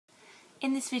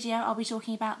In this video I'll be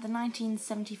talking about the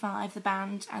 1975, the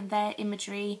band, and their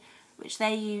imagery which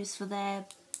they use for their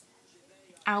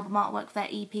album artwork, for their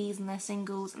EPs and their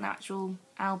singles and their actual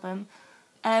album.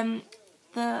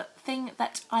 The thing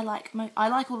that I like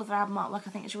all of their album artwork.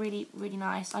 I think it's really, really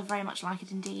nice. I very much like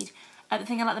it indeed. The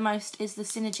thing I like the most is the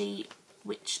synergy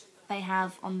which they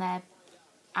have on their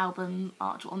album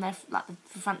art, on their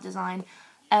the front design,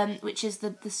 which is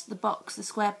the box, the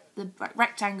square, the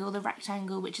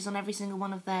rectangle, which is on every single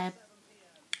one of their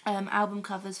album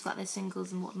covers for their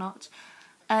singles and whatnot.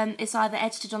 It's either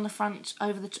edited on the front,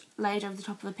 laid over the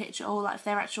top of a picture, or if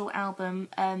their actual album,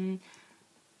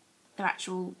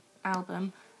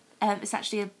 it's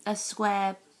actually a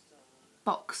square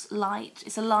box light.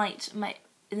 It's a light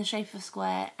in the shape of a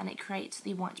square, and it creates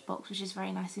the white box, which is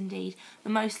very nice indeed.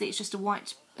 But mostly it's just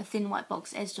a thin white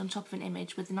box edited on top of an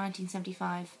image with the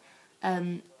 1975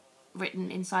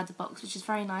 written inside the box, which is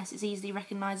very nice. It's easily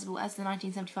recognisable as the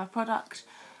 1975 product.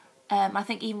 I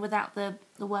think even without the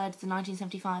words the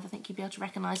 1975, I think you'd be able to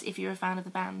recognise if you're a fan of the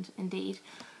band indeed.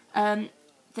 The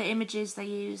images they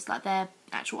use, their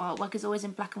actual artwork, is always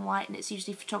in black and white, and it's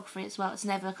usually photography as well. It's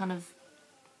never kind of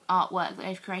artwork that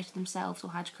they've created themselves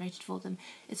or had created for them.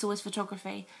 It's always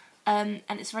photography. And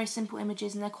it's very simple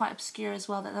images, and they're quite obscure as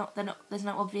well. There's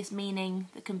no obvious meaning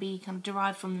that can be kind of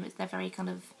derived from them. They're very kind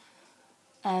of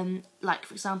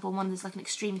for example, one there's an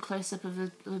extreme close-up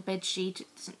of a bed sheet.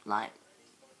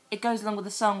 It goes along with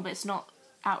the song, but it's not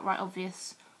outright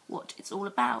obvious what it's all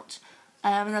about.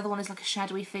 Another one is a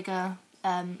shadowy figure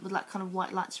with kind of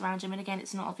white lights around him, and again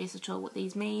it's not obvious at all what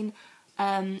these mean,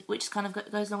 which kind of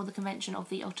goes along with the convention of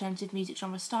the alternative music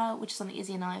genre style, which is something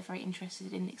Izzy and I are very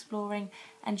interested in exploring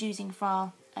and using for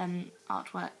our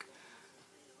artwork.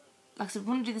 Like I said,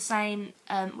 we want to do the same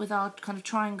with our kind of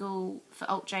triangle for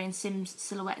Alt J and Sim's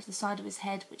silhouette to the side of his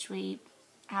head, which we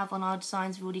have on our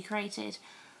designs we've already created.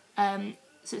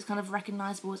 So it's kind of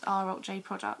recognisable as our Alt J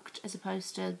product, as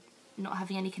opposed to not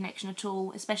having any connection at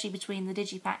all, especially between the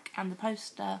digipack and the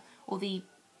poster or the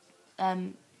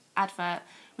advert.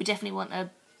 We definitely want a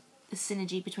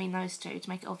synergy between those two to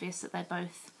make it obvious that they're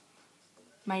both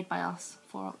made by us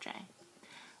for Alt J.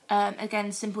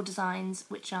 Again, simple designs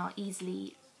which are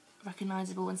easily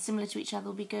recognisable and similar to each other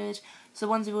will be good. So the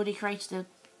ones we've already created are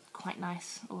quite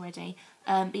nice already.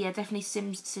 But yeah, definitely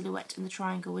Sim's silhouette and the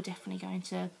triangle we're definitely going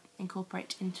to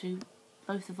incorporate into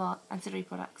both of our ancillary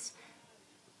products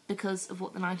because of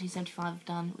what the 1975 have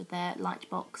done with their light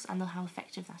box and how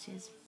effective that is.